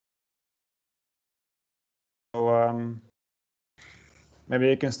maybe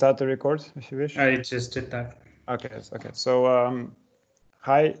you can start the record if you wish. I just did that. Okay. So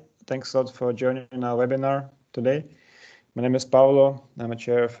hi, thanks a lot for joining our webinar today. My name is Paolo. I'm a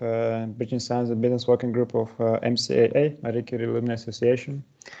chair of Bridging Science and Business Working Group of MCAA, Marie Curie Alumni Association.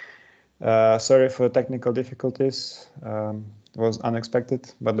 Sorry for technical difficulties. It was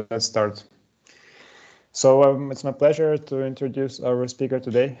unexpected, but let's start. So it's my pleasure to introduce our speaker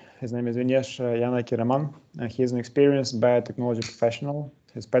today. His name is Vignesh Janakiraman, and he is an experienced biotechnology professional.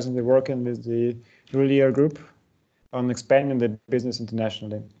 He's presently working with the Rulier Group on expanding the business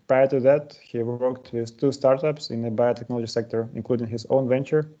internationally. Prior to that, he worked with 2 startups in the biotechnology sector, including his own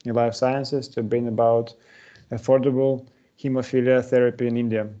venture in life sciences to bring about affordable hemophilia therapy in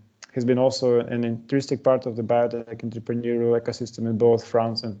India. He's been also an intrinsic part of the biotech entrepreneurial ecosystem in both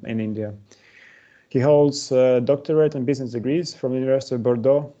France and in India. He holds doctorate and business degrees from the University of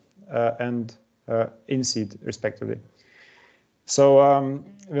Bordeaux and INSEAD, respectively. So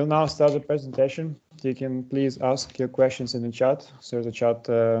we'll now start the presentation. You can please ask your questions in the chat. So there's a chat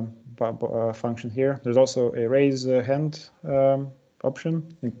function here. There's also a raise hand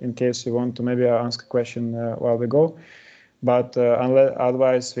option in case you want to maybe ask a question while we go. But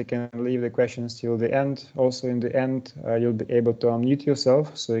otherwise, we can leave the questions till the end. Also, in the end, you'll be able to unmute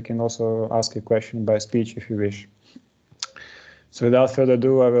yourself, so you can also ask a question by speech if you wish. So without further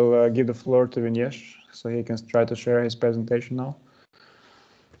ado, I will give the floor to Vignesh, so he can try to share his presentation now.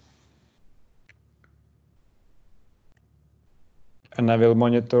 And I will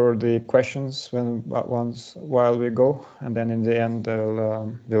monitor the questions while we go, and then in the end,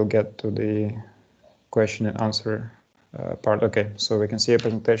 we'll get to the question and answer part. Okay, so we can see a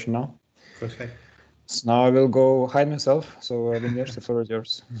presentation now. Perfect. So now I will go hide myself. So Vignesh, the floor is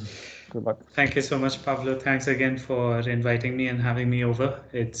yours. Good luck. Thank you so much, Pavlo. Thanks again for inviting me and having me over.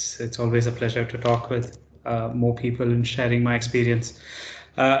 It's always a pleasure to talk with more people and sharing my experience.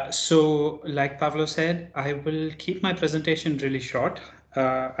 So like Pavlo said, I will keep my presentation really short.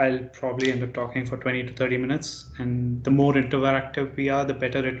 I'll probably end up talking for 20 to 30 minutes, and the more interactive we are, the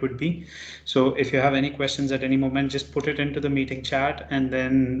better it would be. So if you have any questions at any moment, just put it into the meeting chat, and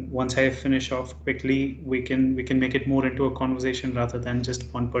then once I finish off quickly, we can make it more into a conversation rather than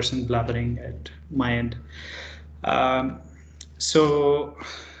just one person blabbering at my end. So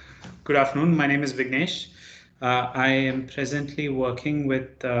good afternoon. My name is Vignesh. I am presently working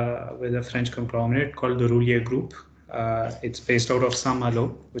with a French conglomerate called the Rulier Group. It's based out of Saint-Malo,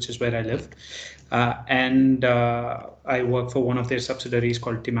 which is where I live. And I work for one of their subsidiaries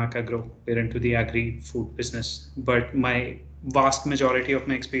called Timac Agro. We're into the agri-food business. But my vast majority of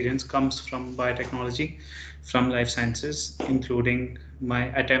my experience comes from biotechnology, from life sciences, including my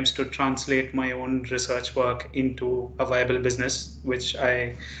attempts to translate my own research work into a viable business, which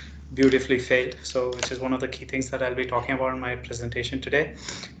I beautifully failed. So which is one of the key things that I'll be talking about in my presentation today,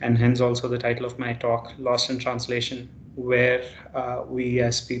 and hence also the title of my talk, Lost in Translation, where we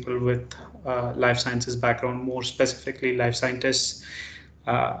as people with life sciences background, more specifically life scientists,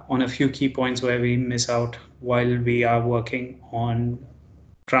 on a few key points where we miss out while we are working on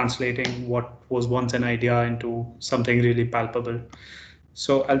translating what was once an idea into something really palpable.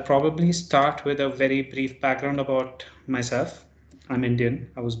 So I'll probably start with a very brief background about myself. I'm Indian.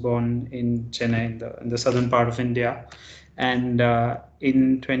 I was born in Chennai, in the southern part of India. And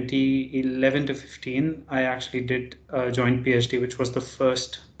in 2011 to 15, I actually did a joint PhD, which was the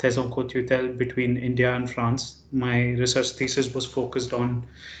first thèse en co-tutelle between India and France. My research thesis was focused on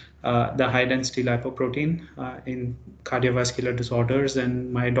the high-density lipoprotein in cardiovascular disorders,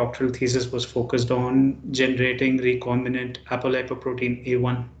 and my doctoral thesis was focused on generating recombinant apolipoprotein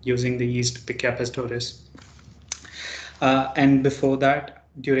A1 using the yeast Pichia pastoris. And before that,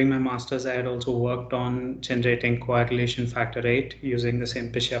 during my master's, I had also worked on generating coagulation factor 8 using the same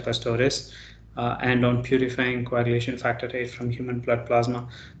Pichia pastoris, and on purifying coagulation factor 8 from human blood plasma.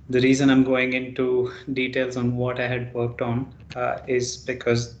 The reason I'm going into details on what I had worked on is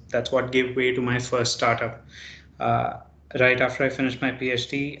because that's what gave way to my first startup. Right after I finished my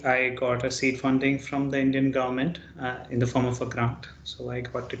PhD, I got a seed funding from the Indian government in the form of a grant. So I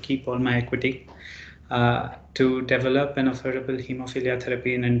got to keep all my equity to develop an affordable hemophilia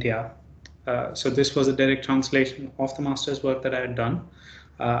therapy in India. So this was a direct translation of the master's work that I had done,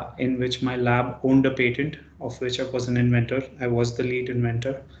 in which my lab owned a patent, of which I was an inventor. I was the lead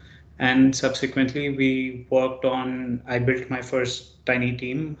inventor. And subsequently, I built my first tiny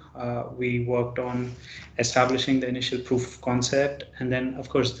team. We worked on establishing the initial proof of concept. And then, of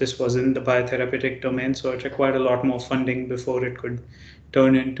course, this was in the biotherapeutic domain, so it required a lot more funding before it could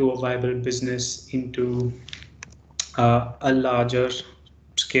turn into a viable business, into a larger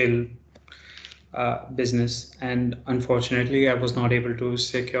scale business, and unfortunately I was not able to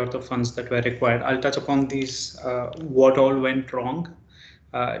secure the funds that were required. I'll touch upon these, what all went wrong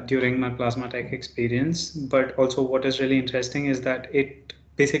during my plasma tech experience, but also what is really interesting is that it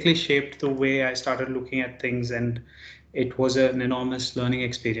basically shaped the way I started looking at things, and it was an enormous learning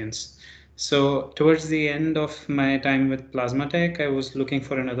experience. So towards the end of my time with Plasma Tech, I was looking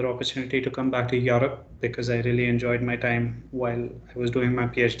for another opportunity to come back to Europe because I really enjoyed my time while I was doing my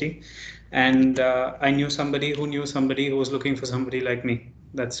PhD. And I knew somebody who was looking for somebody like me.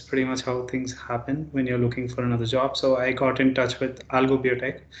 That's pretty much how things happen when you're looking for another job. So I got in touch with Algo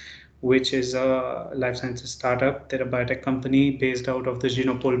Biotech, which is a life sciences startup. They're a biotech company based out of the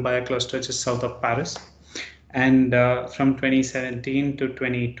Genopole Biocluster just south of Paris. And from 2017 to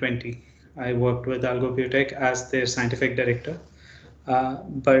 2020, I worked with Algo Biotech as their scientific director.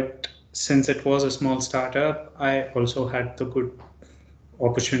 But since it was a small startup, I also had the good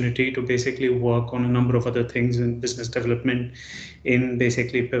opportunity to basically work on a number of other things in business development, in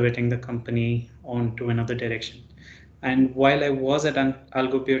basically pivoting the company onto another direction. And while I was at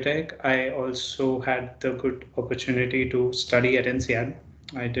Algo Biotech, I also had the good opportunity to study at INSEAD.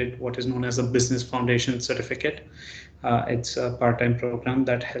 I did what is known as a Business Foundation Certificate. It's a part-time program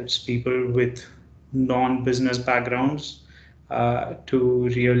that helps people with non-business backgrounds to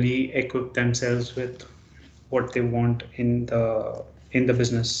really equip themselves with what they want in the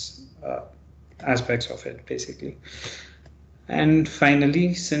business aspects of it, basically. And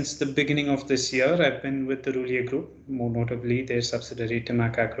finally, since the beginning of this year, I've been with the Roulier Group, more notably their subsidiary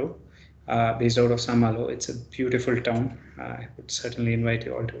Timac Agro, based out of Saint-Malo. It's a beautiful town. I would certainly invite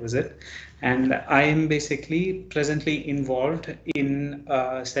you all to visit. And I am basically presently involved in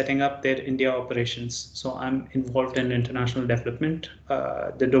setting up their India operations. So I'm involved in international development.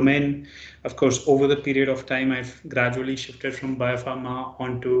 The domain, of course, over the period of time, I've gradually shifted from biopharma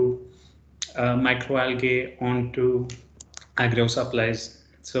onto microalgae, onto agro supplies.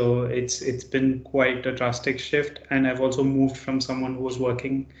 So it's been quite a drastic shift, and I've also moved from someone who was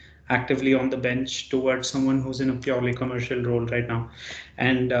working actively on the bench towards someone who's in a purely commercial role right now.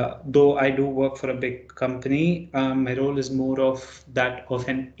 And though I do work for a big company, my role is more of that of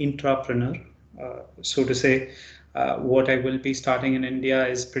an intrapreneur, so to say. What I will be starting in India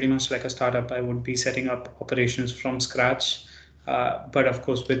is pretty much like a startup. I would be setting up operations from scratch, but of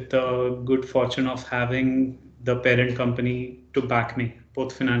course with the good fortune of having the parent company to back me,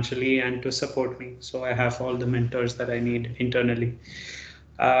 both financially and to support me. So I have all the mentors that I need internally.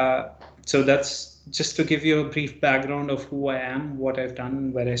 So that's just to give you a brief background of who I am, what I've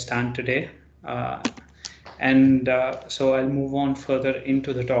done, where I stand today. So I'll move on further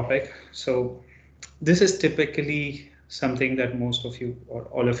into the topic. So this is typically something that most of you, or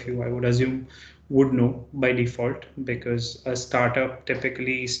all of you, I would assume, would know by default, because a startup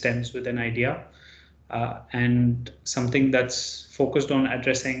typically stems with an idea. And something that's focused on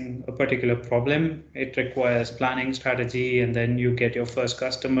addressing a particular problem. It requires planning, strategy, and then you get your first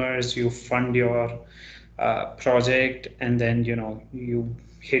customers, you fund your project, and then you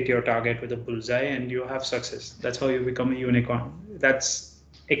hit your target with a bullseye and you have success. That's how you become a unicorn. That's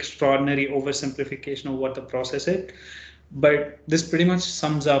extraordinary oversimplification of what the process is, but this pretty much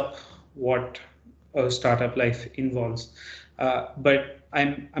sums up what a startup life involves. But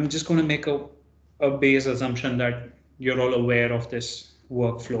I'm just going to make a base assumption that you're all aware of this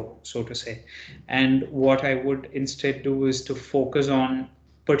workflow, so to say. And what I would instead do is to focus on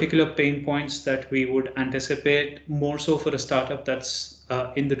particular pain points that we would anticipate more so for a startup that's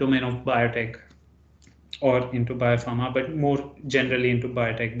in the domain of biotech or into biopharma, but more generally into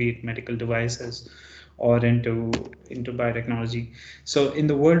biotech, be it medical devices or into biotechnology. So in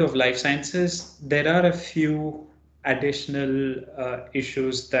the world of life sciences, there are a few additional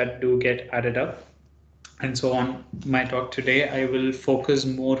issues that do get added up. And so on my talk today, I will focus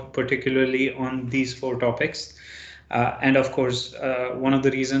more particularly on these 4 topics. And of course, one of the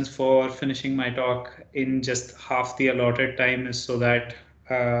reasons for finishing my talk in just half the allotted time is so that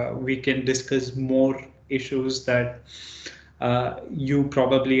we can discuss more issues that you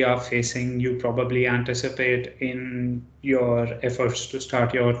probably are facing, you probably anticipate in your efforts to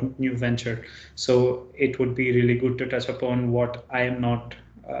start your new venture. So it would be really good to touch upon what I am not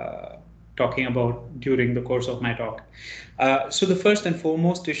talking about during the course of my talk. So the first and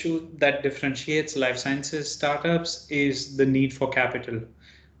foremost issue that differentiates life sciences startups is the need for capital.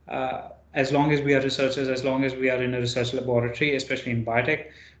 As long as we are researchers, as long as we are in a research laboratory, especially in biotech,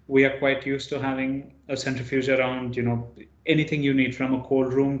 we are quite used to having a centrifuge around, anything you need, from a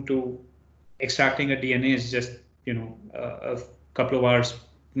cold room to extracting a DNA is just, a couple of hours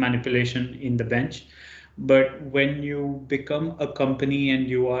manipulation in the bench. But when you become a company and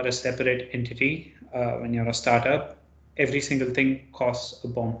you are a separate entity, when you're a startup, every single thing costs a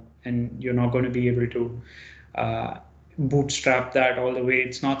bomb, and you're not going to be able to bootstrap that all the way.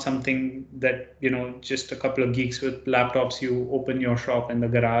 It's not something that, just a couple of geeks with laptops, you open your shop in the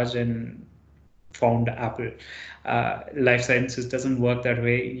garage and found Apple. Life sciences doesn't work that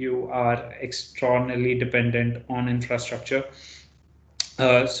way. You are extraordinarily dependent on infrastructure.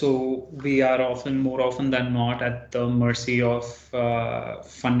 So we are more often than not, at the mercy of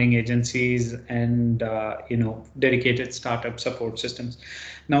funding agencies and dedicated startup support systems.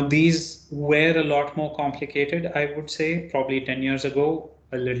 Now, these were a lot more complicated, I would say, probably 10 years ago,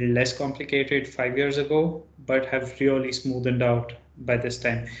 a little less complicated 5 years ago, but have really smoothened out by this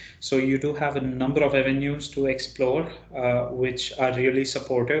time. So you do have a number of avenues to explore, which are really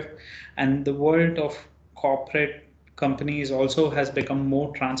supportive. And the world of corporate companies also has become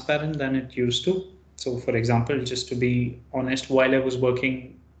more transparent than it used to. So for example, just to be honest, while I was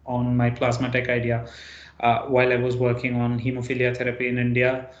working on my plasma tech idea, while I was working on hemophilia therapy in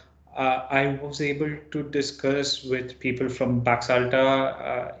India, I was able to discuss with people from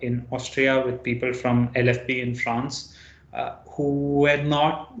Baxalta in Austria, with people from LFB in France, who were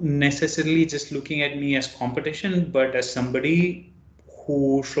not necessarily just looking at me as competition, but as somebody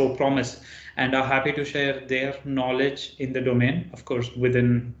who show promise and are happy to share their knowledge in the domain, of course,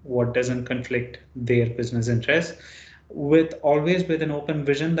 within what doesn't conflict their business interests, always with an open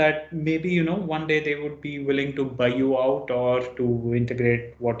vision that maybe, one day they would be willing to buy you out or to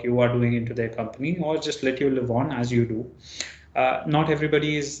integrate what you are doing into their company, or just let you live on as you do. Not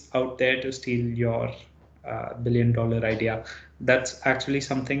everybody is out there to steal your billion-dollar idea. That's actually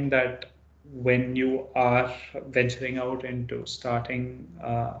something that, when you are venturing out into starting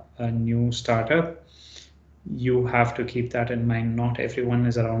a new startup, you have to keep that in mind. Not everyone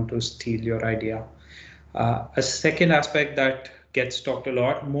is around to steal your idea. A second aspect that gets talked a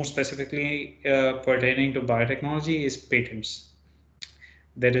lot, more specifically pertaining to biotechnology, is patents.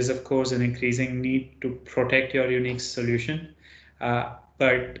 There is, of course, an increasing need to protect your unique solution,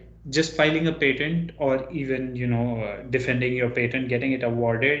 but just filing a patent, or even defending your patent, getting it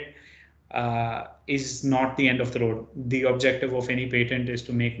awarded, is not the end of the road. The objective of any patent is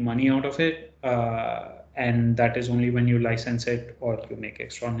to make money out of it, and that is only when you license it or you make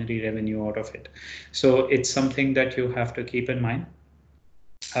extraordinary revenue out of it. So it's something that you have to keep in mind.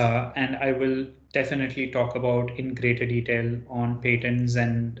 And I will definitely talk about in greater detail on patents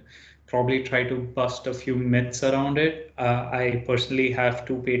and probably try to bust a few myths around it. I personally have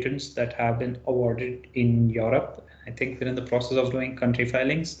 2 patents that have been awarded in Europe. I think we're in the process of doing country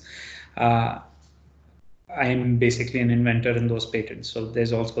filings. I'm basically an inventor in those patents. So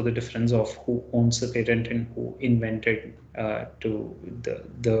there's also the difference of who owns the patent and who invented to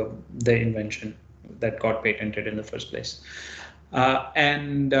the invention that got patented in the first place.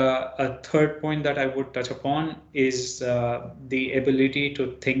 And a third point that I would touch upon is the ability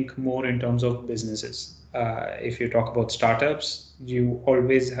to think more in terms of businesses. If you talk about startups, you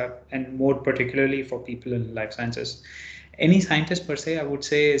always have, and more particularly for people in life sciences, any scientist per se, I would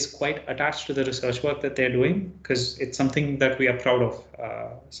say, is quite attached to the research work that they're doing, because it's something that we are proud of,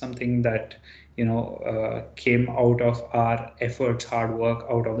 something that came out of our efforts, hard work,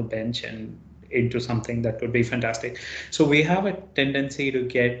 out on the bench, and into something that would be fantastic. So we have a tendency to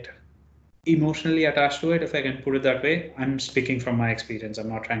get emotionally attached to it, if I can put it that way. I'm speaking from my experience. I'm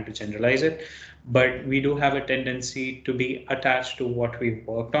not trying to generalize it, but we do have a tendency to be attached to what we've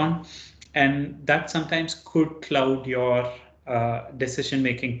worked on. And that sometimes could cloud your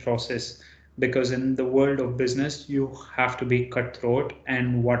decision-making process, because in the world of business, you have to be cutthroat.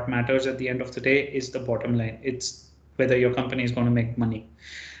 And what matters at the end of the day is the bottom line. It's whether your company is going to make money.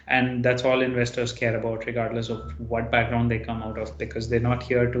 And that's all investors care about, regardless of what background they come out of, because they're not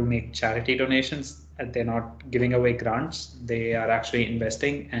here to make charity donations. They're not giving away grants. They are actually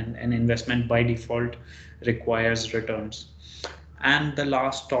investing, and an investment by default requires returns. And the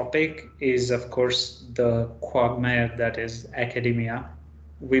last topic is, of course, the quagmire that is academia.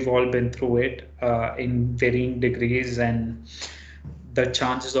 We've all been through it in varying degrees, and the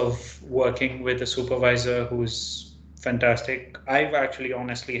chances of working with a supervisor who's fantastic. I've actually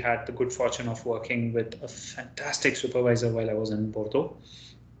honestly had the good fortune of working with a fantastic supervisor while I was in Bordeaux.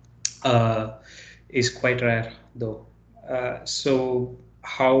 Is quite rare, though. So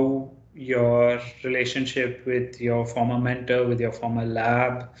how your relationship with your former mentor, with your former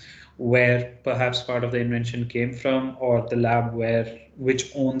lab, where perhaps part of the invention came from, or the lab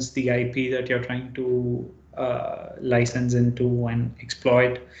which owns the IP that you're trying to license into and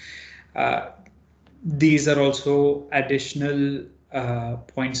exploit. These are also additional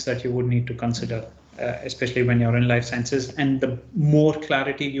points that you would need to consider. especially when you're in life sciences. And the more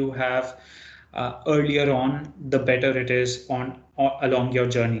clarity you have earlier on, the better it is along your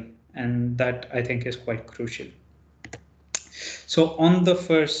journey. And that, I think, is quite crucial. So on the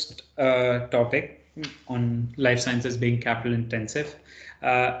first topic on life sciences being capital intensive.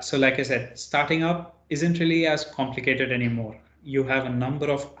 So like I said, starting up isn't really as complicated anymore. You have a number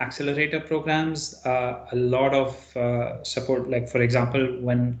of accelerator programs, a lot of support. Like, for example,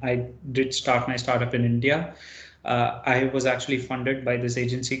 when I did start my startup in India, I was actually funded by this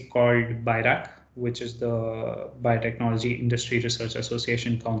agency called BIRAC, which is the Biotechnology Industry Research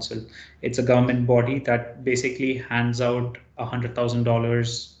Association Council. It's a government body that basically hands out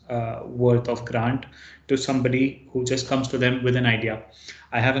 $100,000 worth of grant to somebody who just comes to them with an idea.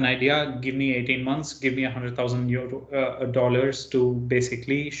 I have an idea, give me 18 months, give me $100,000 to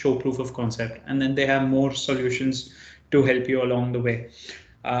basically show proof of concept. And then they have more solutions to help you along the way.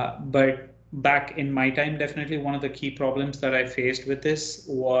 But back in my time, definitely one of the key problems that I faced with this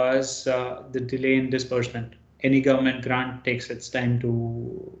was the delay in disbursement. Any government grant takes its time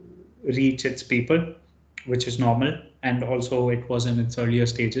to reach its people, which is normal. And also it was in its earlier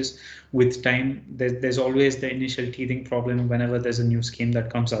stages. With time, there's always the initial teething problem whenever there's a new scheme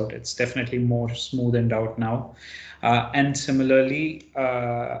that comes out. It's definitely more smoothened out now. And similarly,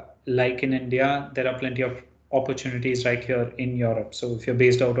 like in India, there are plenty of opportunities right here in Europe. So if you're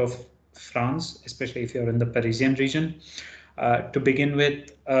based out of France, especially if you're in the Parisian region, to begin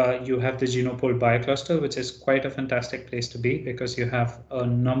with, you have the Genopole Biocluster, which is quite a fantastic place to be because you have a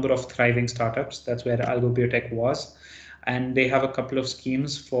number of thriving startups. That's where Algo Biotech was. And they have a couple of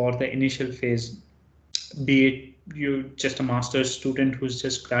schemes for the initial phase, be it you just a master's student who's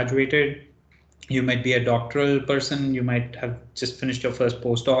just graduated, you might be a doctoral person, you might have just finished your first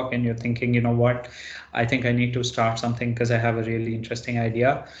postdoc and you're thinking, you know what, I think I need to start something because I have a really interesting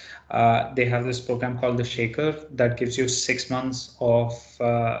idea. They have this program called the Shaker that gives you 6 months of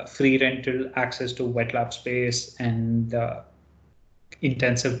free rental access to wet lab space and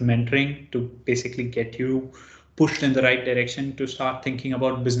intensive mentoring to basically get you pushed in the right direction to start thinking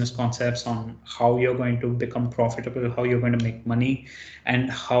about business concepts on how you're going to become profitable, how you're going to make money,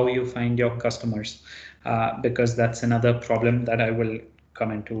 and how you find your customers, because that's another problem that I will come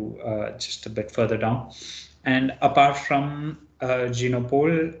into just a bit further down. And apart from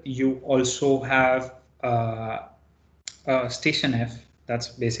Genopole, you also have Station F, that's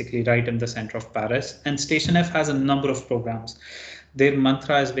basically right in the center of Paris. And Station F has a number of programs. Their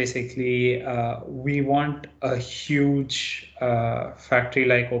mantra is basically, we want a huge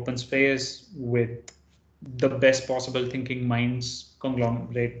factory-like open space with the best possible thinking minds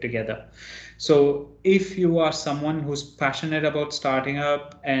conglomerate together. So if you are someone who's passionate about starting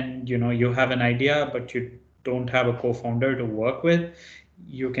up and you have an idea, but you don't have a co-founder to work with,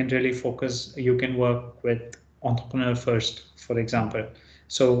 you can really focus, you can work with Entrepreneur First, for example.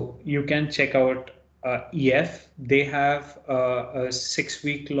 So you can check out EF. They have a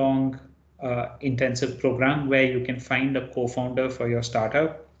 6-week-long intensive program where you can find a co-founder for your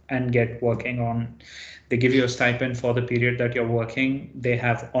startup and get working on. They give you a stipend for the period that you're working. They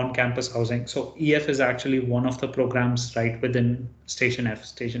have on-campus housing. So EF is actually one of the programs right within Station F.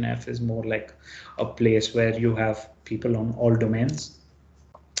 Station F is more like a place where you have people on all domains.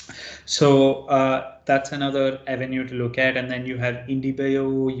 So that's another avenue to look at. And then you have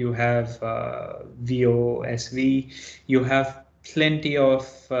IndieBio, you have VOSV, you have plenty of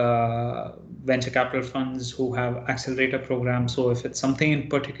venture capital funds who have accelerator programs. So if it's something in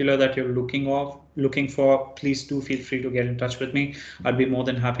particular that you're looking for, please do feel free to get in touch with me. I'd be more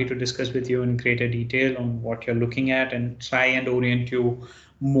than happy to discuss with you in greater detail on what you're looking at and try and orient you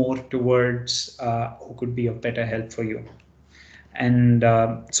more towards who could be of better help for you. And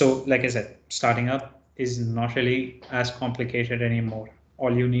so, like I said, starting up is not really as complicated anymore.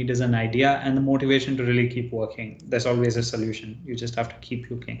 All you need is an idea and the motivation to really keep working. There's always a solution. You just have to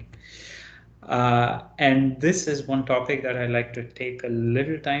keep looking. And this is one topic that I like to take a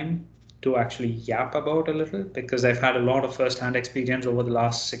little time to actually yap about a little, because I've had a lot of first-hand experience over the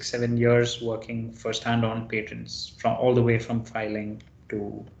last 6-7 years working first-hand on patents, from all the way from filing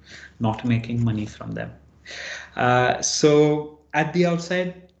to not making money from them. So at the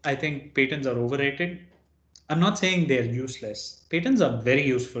outset, I think patents are overrated. I'm not saying they're useless. Patents are very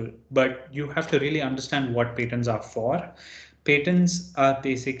useful, but you have to really understand what patents are for. Patents are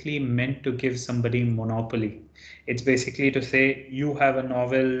basically meant to give somebody monopoly. It's basically to say you have a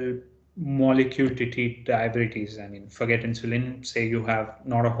novel molecule to treat diabetes. I mean, forget insulin, say you have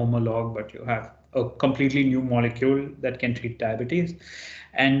not a homolog, but you have a completely new molecule that can treat diabetes.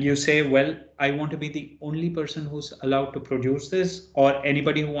 And you say, well, I want to be the only person who's allowed to produce this, or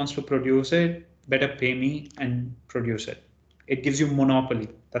anybody who wants to produce it, better pay me and produce it. It gives you monopoly.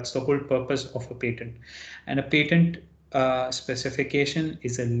 That's the whole purpose of a patent. And a patent specification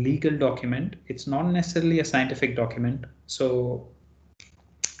is a legal document. It's not necessarily a scientific document. So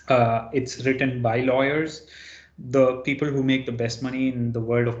it's written by lawyers. The people who make the best money in the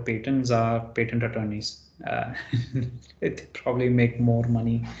world of patents are patent attorneys. They probably make more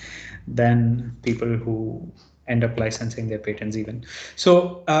money than people who end up licensing their patents even.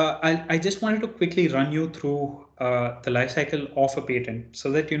 So I just wanted to quickly run you through the life cycle of a patent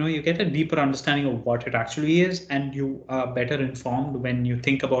so that you get a deeper understanding of what it actually is, and you are better informed when you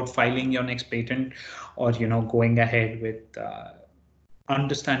think about filing your next patent, or going ahead with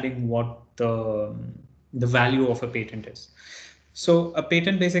understanding what the value of a patent is. So a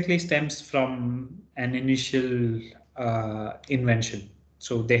patent basically stems from an initial invention.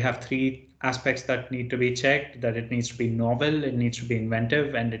 So they have three aspects that need to be checked: that it needs to be novel, it needs to be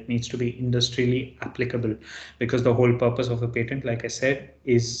inventive, and it needs to be industrially applicable, because the whole purpose of a patent, like I said,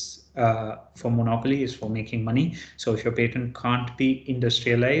 is for monopoly, is for making money. So if your patent can't be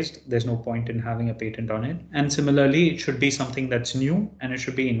industrialized, there's no point in having a patent on it. And similarly, it should be something that's new, and it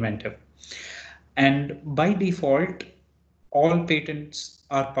should be inventive. And by default, all patents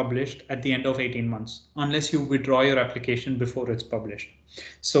are published at the end of 18 months, unless you withdraw your application before it's published.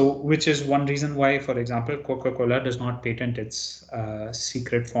 So, which is one reason why, for example, Coca-Cola does not patent its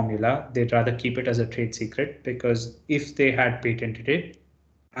secret formula. They'd rather keep it as a trade secret, because if they had patented it,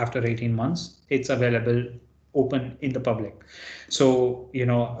 after 18 months, it's available open in the public. So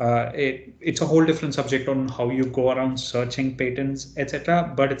it's a whole different subject on how you go around searching patents,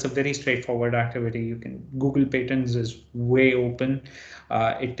 etc. But it's a very straightforward activity. You can Google patents, is way open.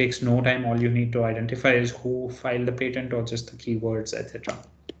 It takes no time. All you need to identify is who filed the patent, or just the keywords, etc.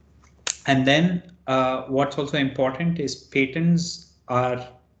 And then what's also important is patents are,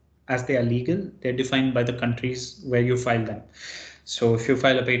 as they are legal, they're defined by the countries where you file them. So if you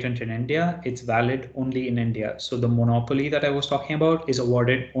file a patent in India, it's valid only in India. So the monopoly that I was talking about is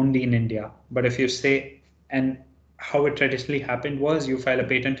awarded only in India. But if you say, and how it traditionally happened was, you file a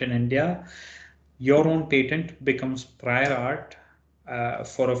patent in India, your own patent becomes prior art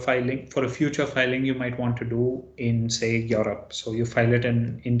for a future filing you might want to do in, say, Europe. So you file it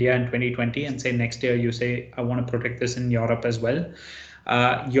in India in 2020, and say next year you say, I want to protect this in Europe as well.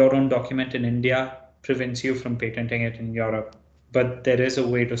 Your own document in India prevents you from patenting it in Europe. But there is a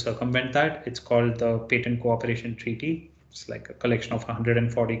way to circumvent that. It's called the Patent Cooperation Treaty. It's like a collection of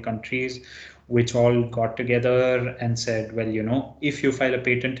 140 countries which all got together and said, well, if you file a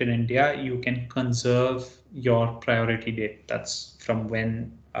patent in India, you can conserve your priority date. That's from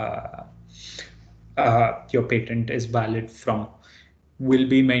when your patent is valid from. Will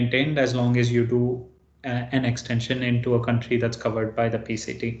be maintained as long as you do an extension into a country that's covered by the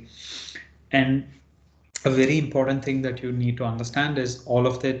PCT. And a very important thing that you need to understand is all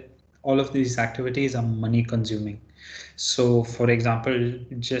of these activities are money consuming. So for example,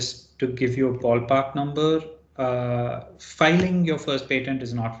 just to give you a ballpark number, filing your first patent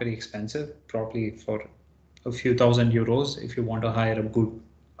is not very expensive, probably for a few €1,000 if you want to hire a good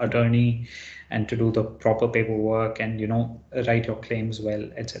attorney and to do the proper paperwork and write your claims well,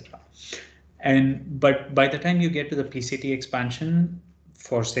 etc. But by the time you get to the PCT expansion,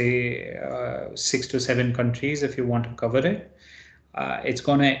 for say 6 to 7 countries, if you want to cover it, it's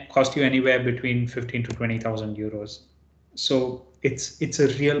going to cost you anywhere between 15 to 20,000 euros. So it's a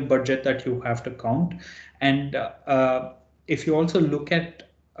real budget that you have to count. And if you also look at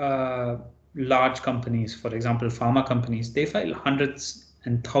large companies, for example, pharma companies, they file hundreds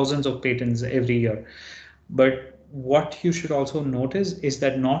and thousands of patents every year. But what you should also notice is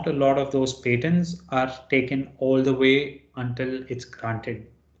that not a lot of those patents are taken all the way until it's granted.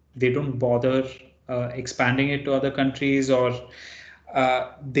 They don't bother expanding it to other countries, or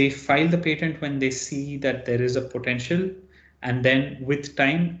they file the patent when they see that there is a potential. And then with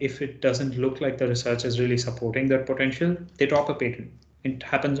time, if it doesn't look like the research is really supporting that potential, they drop a patent. It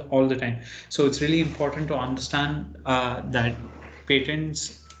happens all the time. So it's really important to understand that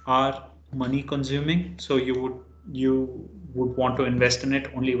patents are money consuming. So you would want to invest in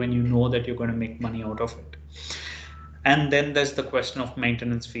it only when you know that you're going to make money out of it. And then there's the question of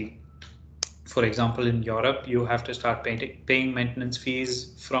maintenance fee. For example, in Europe, you have to start paying maintenance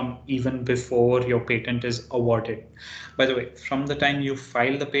fees from even before your patent is awarded. By the way, from the time you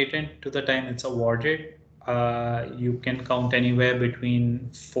file the patent to the time it's awarded, you can count anywhere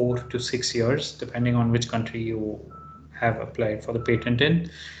between 4 to 6 years, depending on which country you have applied for the patent in.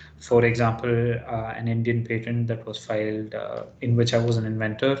 For example, an Indian patent that was filed in which I was an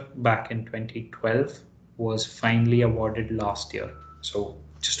inventor back in 2012 was finally awarded last year. So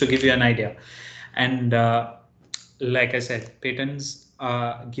just to give you an idea. And like I said, patents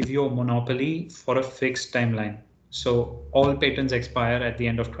give you a monopoly for a fixed timeline. So all patents expire at the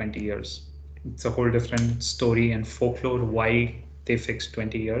end of 20 years. It's a whole different story and folklore why they fixed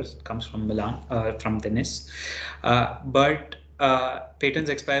 20 years. It comes from Milan, from Venice. But patents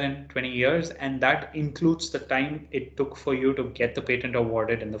expire in 20 years, and that includes the time it took for you to get the patent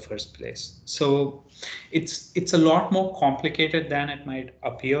awarded in the first place. So it's a lot more complicated than it might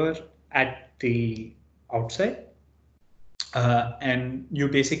appear at the outside. And you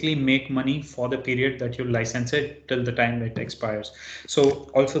basically make money for the period that you license it till the time it expires. So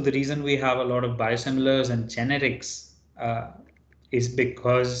also the reason we have a lot of biosimilars and generics is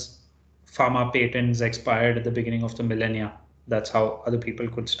because pharma patents expired at the beginning of the millennia. That's how other people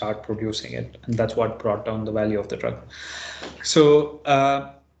could start producing it, and that's what brought down the value of the drug. So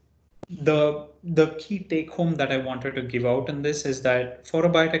the key take home that I wanted to give out in this is that for a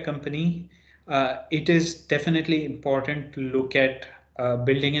biotech company, it is definitely important to look at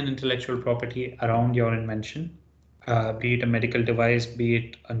building an intellectual property around your invention, be it a medical device, be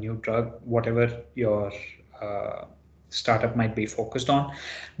it a new drug, whatever your startup might be focused on.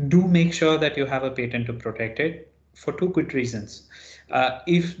 Do make sure that you have a patent to protect it for two good reasons.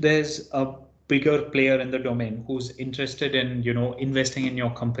 If there's a bigger player in the domain who's interested in, investing in your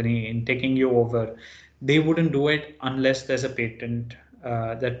company, in taking you over, they wouldn't do it unless there's a patent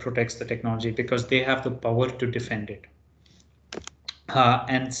that protects the technology, because they have the power to defend it.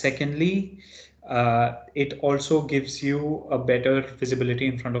 And secondly, it also gives you a better visibility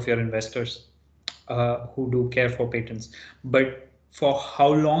in front of your investors who do care for patents. But for how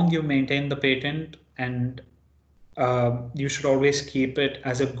long you maintain the patent, and you should always keep it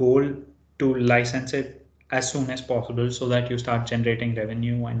as a goal to license it as soon as possible, so that you start generating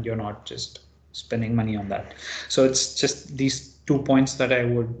revenue and you're not just spending money on that. So it's just these 2 points that I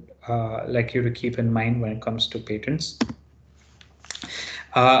would like you to keep in mind when it comes to patents.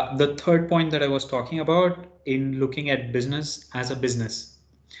 The third point that I was talking about in looking at business as a business.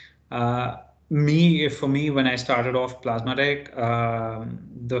 For me, when I started off Plasmatech,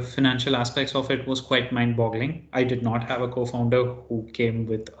 the financial aspects of it was quite mind-boggling. I did not have a co-founder who came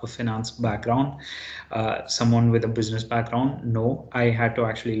with a finance background, someone with a business background. No, I had to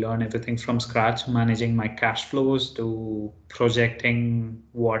actually learn everything from scratch, managing my cash flows to projecting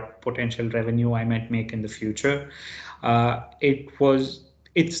what potential revenue I might make in the future.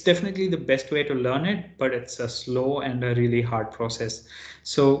 It's definitely the best way to learn it, but it's a slow and a really hard process.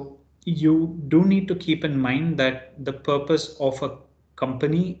 So you do need to keep in mind that the purpose of a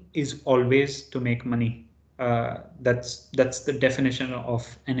company is always to make money. That's the definition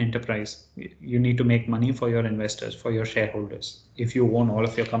of an enterprise. You need to make money for your investors, for your shareholders. If you own all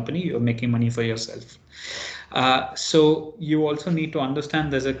of your company, you're making money for yourself. So you also need to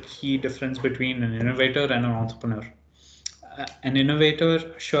understand there's a key difference between an innovator and an entrepreneur. An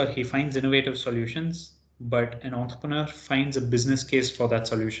innovator, sure, he finds innovative solutions, but an entrepreneur finds a business case for that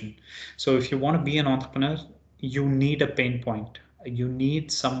solution. So if you want to be an entrepreneur, you need a pain point. You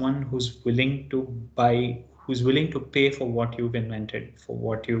need someone who's willing to buy, who's willing to pay for what you've invented, for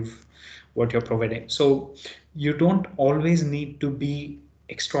what you're providing. So you don't always need to be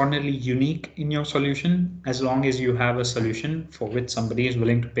extraordinarily unique in your solution, as long as you have a solution for which somebody is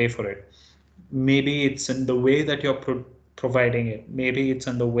willing to pay for it. Maybe it's in the way that you're providing it. Maybe it's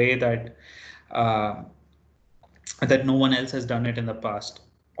in the way that that no one else has done it in the past,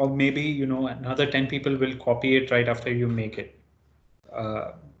 or maybe another 10 people will copy it right after you make it.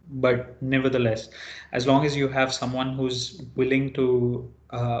 But nevertheless, as long as you have someone who's willing to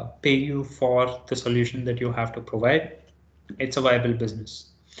pay you for the solution that you have to provide, it's a viable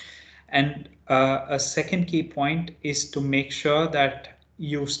business. And a second key point is to make sure that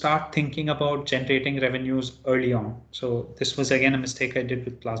you start thinking about generating revenues early on. So this was again a mistake I did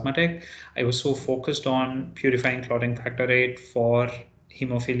with Plasmatech. I was so focused on purifying clotting factor rate for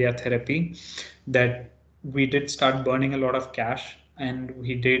hemophilia therapy that we did start burning a lot of cash, and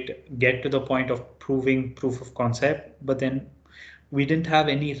we did get to the point of proving proof of concept, but then we didn't have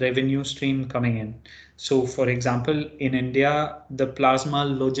any revenue stream coming in. So for example, in India, the plasma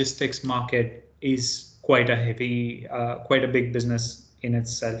logistics market is quite a big business in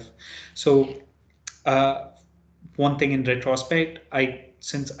itself. So one thing in retrospect,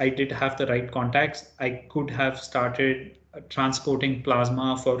 since I did have the right contacts, I could have started transporting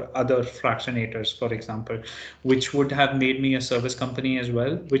plasma for other fractionators, for example, which would have made me a service company as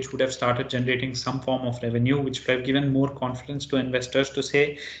well, which would have started generating some form of revenue, which would have given more confidence to investors to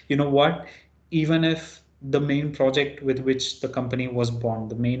say, you know what, even if the main project with which the company was born,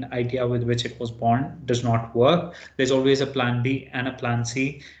 the main idea with which it was born does not work, there's always a plan B and a plan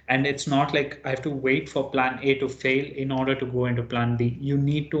C. And it's not like I have to wait for plan A to fail in order to go into plan B. You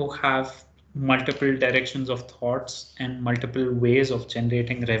need to have multiple directions of thoughts and multiple ways of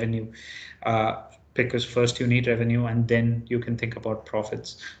generating revenue. Because first you need revenue and then you can think about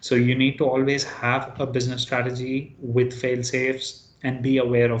profits. So you need to always have a business strategy with fail safes and be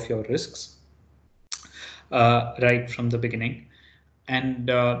aware of your risks right from the beginning. And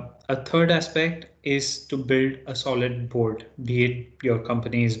a third aspect is to build a solid board, be it your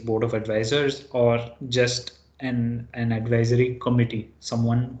company's board of advisors or just an advisory committee,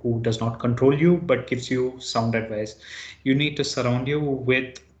 someone who does not control you but gives you sound advice. You need to surround you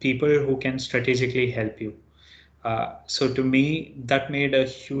with people who can strategically help you. So to me, that made a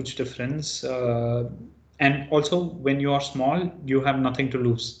huge difference. And also, when you are small, you have nothing to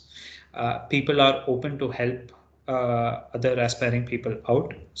lose. People are open to help other aspiring people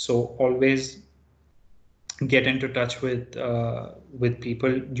out. So always get into touch with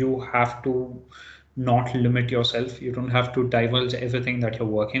people. You have to not limit yourself. You don't have to divulge everything that you're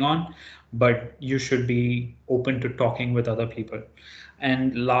working on, but you should be open to talking with other people.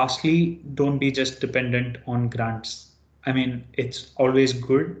 And lastly, don't be just dependent on grants. I mean, it's always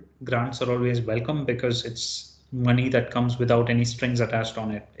good. Grants are always welcome because it's money that comes without any strings attached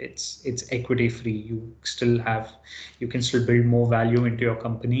on it. It's equity free. You can still build more value into your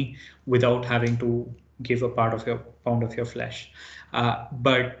company without having to give a pound of your flesh.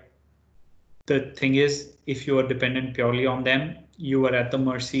 But the thing is, if you are dependent purely on them, you are at the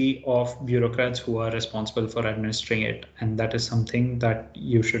mercy of bureaucrats who are responsible for administering it. And that is something that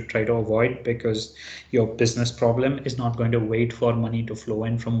you should try to avoid, because your business problem is not going to wait for money to flow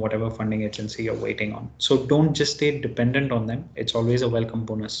in from whatever funding agency you're waiting on. So don't just stay dependent on them. It's always a welcome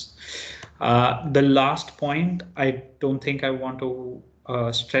bonus. The last point, I don't think I want to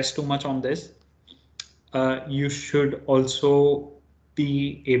stress too much on this. You should also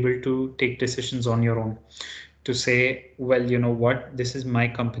be able to take decisions on your own, to say, well, you know what, this is my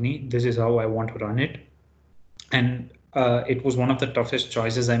company, this is how I want to run it. And it was one of the toughest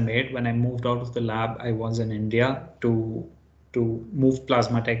choices I made when I moved out of the lab I was in India to move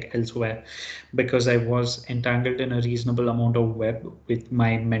Plasma Tech elsewhere, because I was entangled in a reasonable amount of web with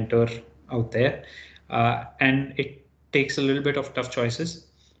my mentor out there. And it takes a little bit of tough choices.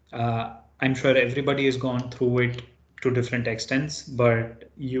 I'm sure everybody has gone through it to different extents, but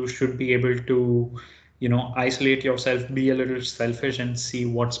you should be able to, isolate yourself, be a little selfish and see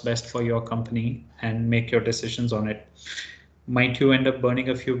what's best for your company and make your decisions on it. Might you end up burning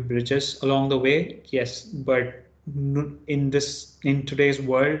a few bridges along the way? Yes, but in today's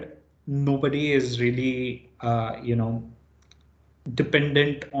world, nobody is really,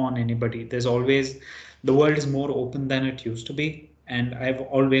 dependent on anybody. There's always, the world is more open than it used to be. And I've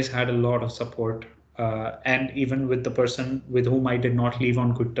always had a lot of support. And even with the person with whom I did not leave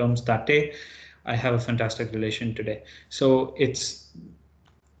on good terms that day, I have a fantastic relation today. So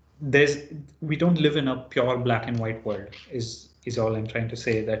we don't live in a pure black and white world is all I'm trying to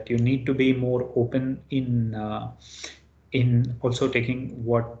say, that you need to be more open in also taking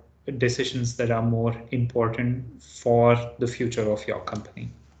what decisions that are more important for the future of your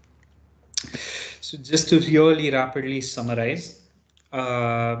company. So just to really rapidly summarize,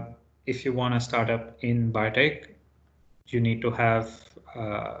 if you want to start up in biotech, you need to have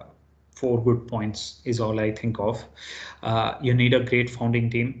 4 good points is all I think of. You need a great founding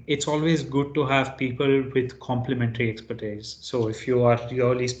team. It's always good to have people with complementary expertise. So if you are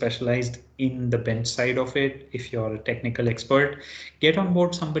really specialized in the bench side of it, if you're a technical expert, get on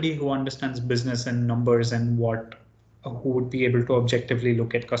board somebody who understands business and numbers and who would be able to objectively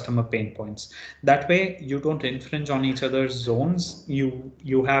look at customer pain points. That way you don't infringe on each other's zones.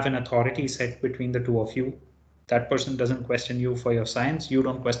 You have an authority set between the two of you. That person doesn't question you for your science. You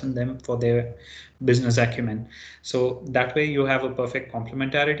don't question them for their business acumen. So that way you have a perfect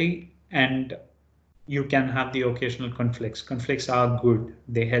complementarity, and you can have the occasional conflicts. Conflicts are good.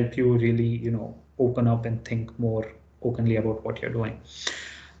 They help you really, open up and think more openly about what you're doing.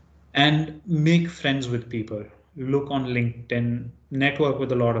 And make friends with people. Look on LinkedIn, network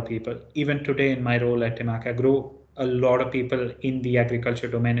with a lot of people. Even today in my role at Timac Agro, a lot of people in the agriculture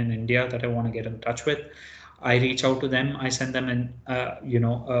domain in India that I want to get in touch with. I reach out to them. I send them an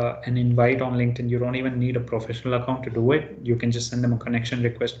invite on LinkedIn. You don't even need a professional account to do it. You can just send them a connection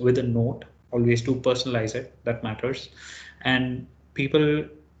request with a note. Always do personalize it. That matters. And people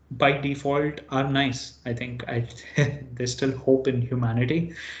by default are nice. I think there's still hope in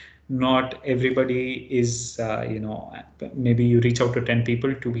humanity. Not everybody is, maybe you reach out to 10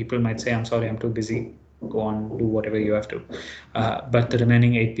 people, 2 people might say, I'm sorry, I'm too busy. go on, do whatever you have to. But the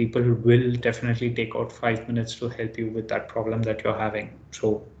remaining 8 people will definitely take out 5 minutes to help you with that problem that you're having.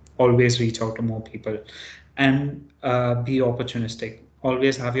 So always reach out to more people and be opportunistic.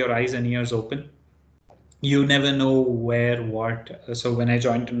 Always have your eyes and ears open. You never know where, what. So when I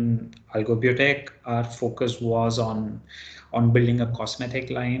joined in Algo Biotech, our focus was on building a cosmetic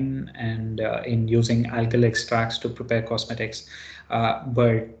line and in using algal extracts to prepare cosmetics.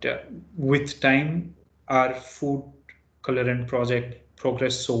 But with time, our food colorant project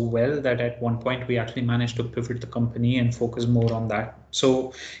progressed so well that at one point we actually managed to pivot the company and focus more on that.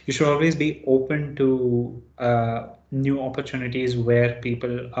 So you should always be open to new opportunities where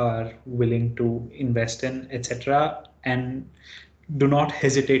people are willing to invest in, etc. And do not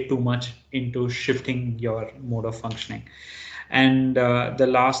hesitate too much into shifting your mode of functioning. And the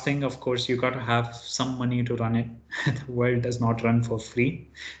last thing, of course, you got to have some money to run it. The world does not run for free.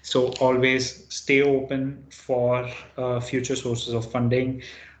 So always stay open for future sources of funding.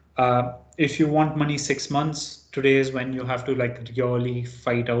 If you want money 6 months, today is when you have to like really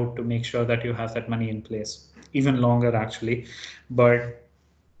fight out to make sure that you have that money in place. Even longer, actually. But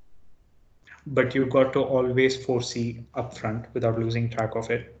you got to always foresee upfront without losing track of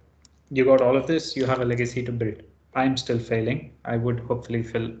it. You got all of this, you have a legacy to build. I'm still failing. I would hopefully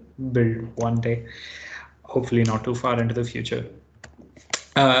build one day, hopefully not too far into the future.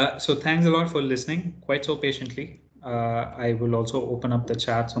 So thanks a lot for listening quite so patiently. I will also open up the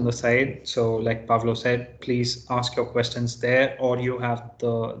chats on the side. So like Pavlo said, please ask your questions there, or you have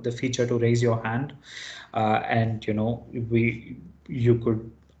the feature to raise your hand. And you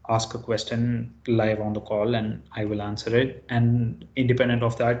could ask a question live on the call and I will answer it. And independent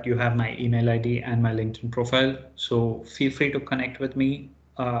of that, you have my email ID and my LinkedIn profile. So feel free to connect with me.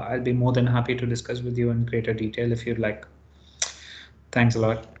 I'll be more than happy to discuss with you in greater detail if you'd like. Thanks a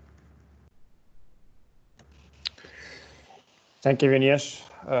lot. Thank you, Vignesh,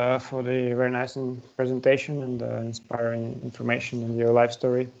 for the very nice presentation and inspiring information and your life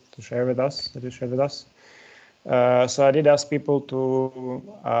story to share with us, that you shared with us. So I did ask people to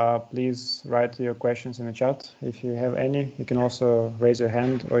please write your questions in the chat. If you have any, you can also raise your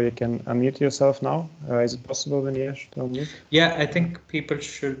hand or you can unmute yourself now. Is it possible, Vignesh, to unmute? Yeah, I think people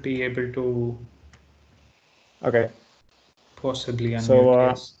should be able to. Okay. Possibly unmute, so,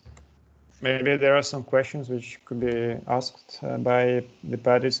 yes. Maybe there are some questions which could be asked by the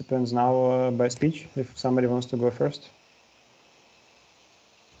participants now by speech, if somebody wants to go first.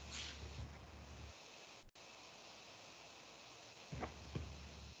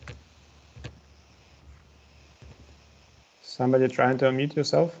 Somebody trying to unmute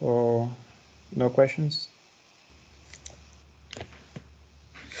yourself, or no questions?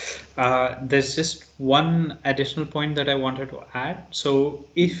 There's just one additional point that I wanted to add. So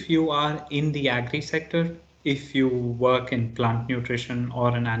if you are in the agri sector, if you work in plant nutrition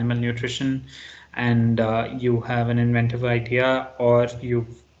or in animal nutrition, and you have an inventive idea, or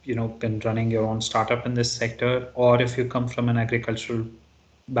you've been running your own startup in this sector, or if you come from an agricultural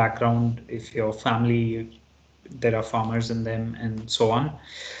background, if your family, there are farmers in them and so on,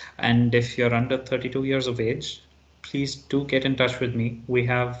 and if you're under 32 years of age, please do get in touch with me. We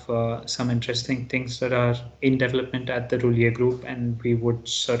have some interesting things that are in development at the Roulier Group, and we would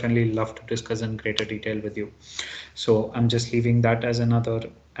certainly love to discuss in greater detail with you. So I'm just leaving that as another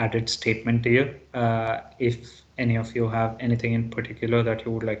added statement here. If any of you have anything in particular that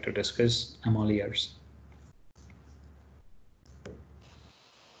you would like to discuss, I'm all ears.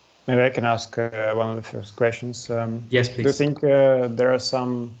 Maybe I can ask one of the first questions. Yes, please. Do you think there are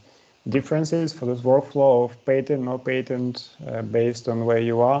some differences for this workflow of patent, no patent, based on where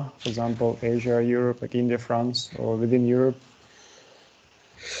you are? For example, Asia, Europe, like India, France, or within Europe?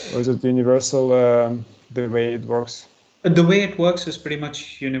 Or is it universal, the way it works? The way it works is pretty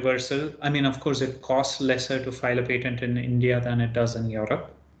much universal. I mean, of course, it costs lesser to file a patent in India than it does in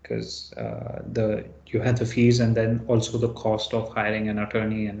Europe, because you have the fees and then also the cost of hiring an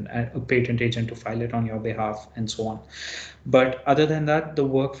attorney and a patent agent to file it on your behalf and so on. But other than that, the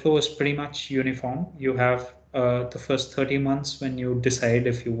workflow is pretty much uniform. You have the first 30 months when you decide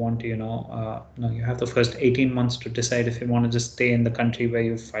if you want to, you have the first 18 months to decide if you want to just stay in the country where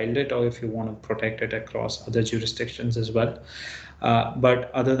you filed it, or if you want to protect it across other jurisdictions as well.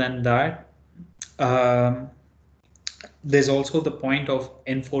 But other than that, there's also the point of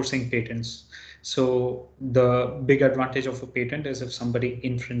enforcing patents. So the big advantage of a patent is if somebody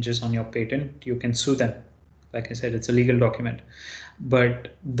infringes on your patent, you can sue them. Like I said, it's a legal document.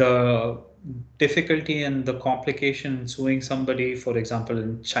 But the difficulty and the complication in suing somebody, for example,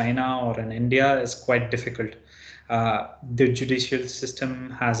 in China or in India, is quite difficult. The judicial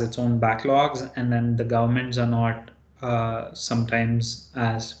system has its own backlogs, and then the governments are not sometimes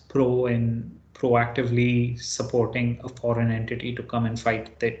as proactively supporting a foreign entity to come and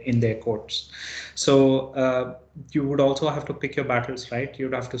fight in their courts. So you would also have to pick your battles, right?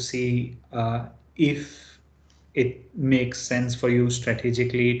 You'd have to see if it makes sense for you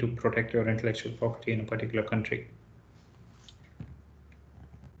strategically to protect your intellectual property in a particular country.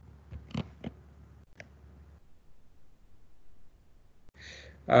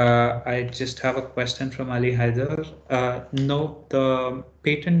 I just have a question from Ali Haider. No, the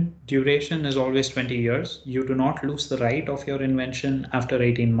patent duration is always 20 years. You do not lose the right of your invention after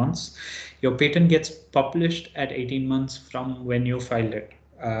 18 months. Your patent gets published at 18 months from when you filed it.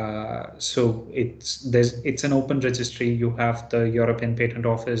 So it's an open registry. You have the European Patent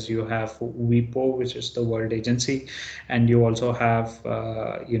Office, you have WIPO, which is the World Agency, and you also have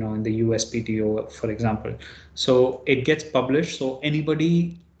in the USPTO, for example. So it gets published, so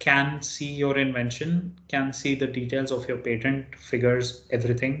anybody can see your invention, can see the details of your patent, figures,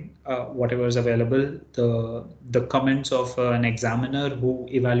 everything, whatever is available. The comments of an examiner who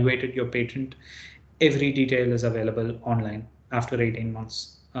evaluated your patent, every detail is available online after 18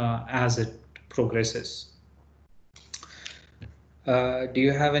 months as it progresses. Do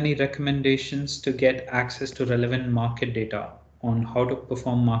you have any recommendations to get access to relevant market data on how to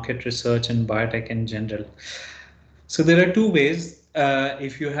perform market research in biotech in general? So there are two ways.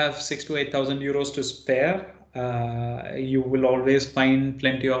 If you have 6,000 to 8,000 euros to spare, you will always find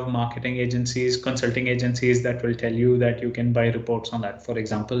plenty of marketing agencies, consulting agencies that will tell you that you can buy reports on that. For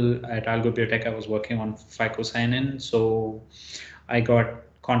example, at Algo Biotech, I was working on phycocyanin, so I got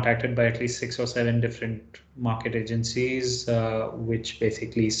contacted by at least 6 or 7 different market agencies, which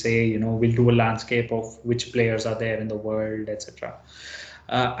basically say, we'll do a landscape of which players are there in the world, etc.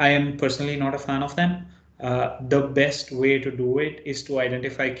 I am personally not a fan of them. The best way to do it is to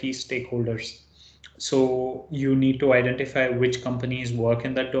identify key stakeholders. So you need to identify which companies work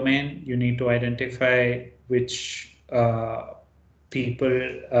in that domain. You need to identify which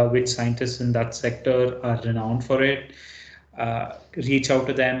people, which scientists in that sector are renowned for it. Reach out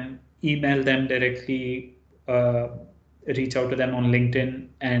to them, email them directly, reach out to them on LinkedIn,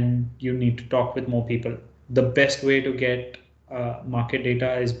 and you need to talk with more people. The best way to get market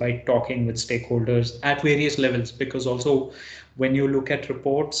data is by talking with stakeholders at various levels, because also when you look at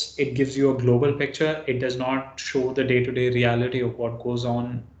reports, it gives you a global picture. It does not show the day-to-day reality of what goes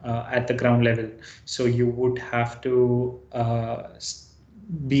on at the ground level. So you would have to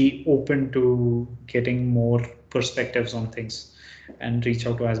be open to getting more perspectives on things and reach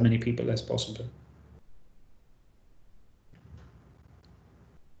out to as many people as possible.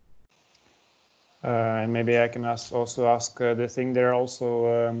 And maybe I can also ask the thing there are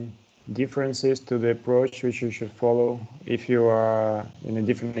also differences to the approach which you should follow if you are in a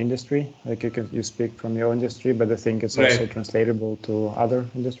different industry. Like you speak from your industry, but I think it's also translatable to other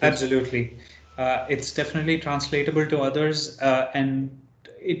industries. Absolutely, it's definitely translatable to others, and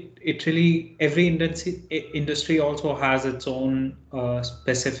it really, every industry also has its own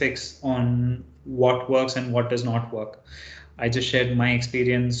specifics on what works and what does not work. I just shared my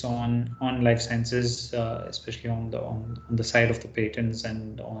experience on life sciences, especially on the side of the patents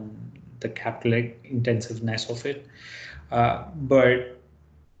and on the capital intensiveness of it. But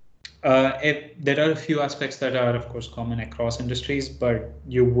there are a few aspects that are, of course, common across industries. But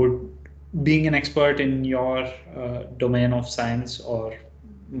you would, being an expert in your domain of science or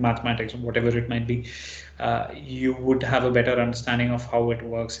mathematics, whatever it might be, you would have a better understanding of how it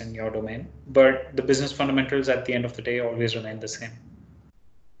works in your domain. But the business fundamentals at the end of the day always remain the same.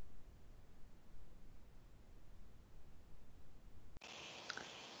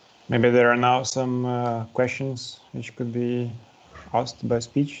 Maybe there are now some questions which could be asked by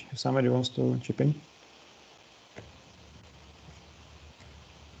speech, if somebody wants to chip in.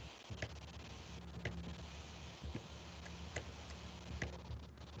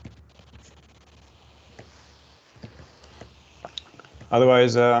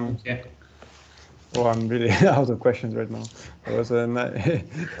 Otherwise, Yeah. Oh, I'm really out of questions right now. It was a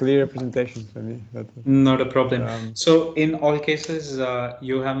clear presentation for me. But, not a problem. So in all cases,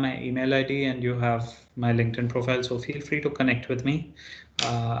 you have my email ID and you have my LinkedIn profile. So feel free to connect with me.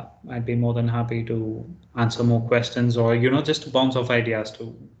 I'd be more than happy to answer more questions, or just to bounce off ideas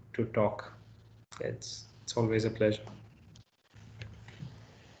to talk. It's always a pleasure.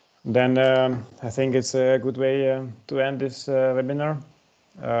 Then I think it's a good way to end this webinar.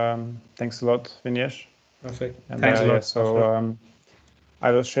 Thanks a lot, Vignesh. Perfect. And, thanks a lot. Yeah, so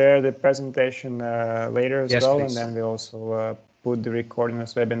I will share the presentation later as well, please. and then we also put the recording of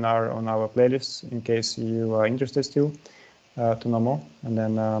this webinar on our playlist in case you are interested still to know more. And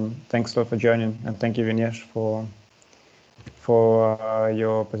then thanks a lot for joining, and thank you, Vignesh, for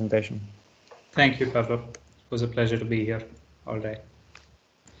your presentation. Thank you, Pablo. It was a pleasure to be here all day.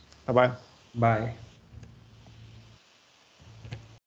 Bye-bye. Bye.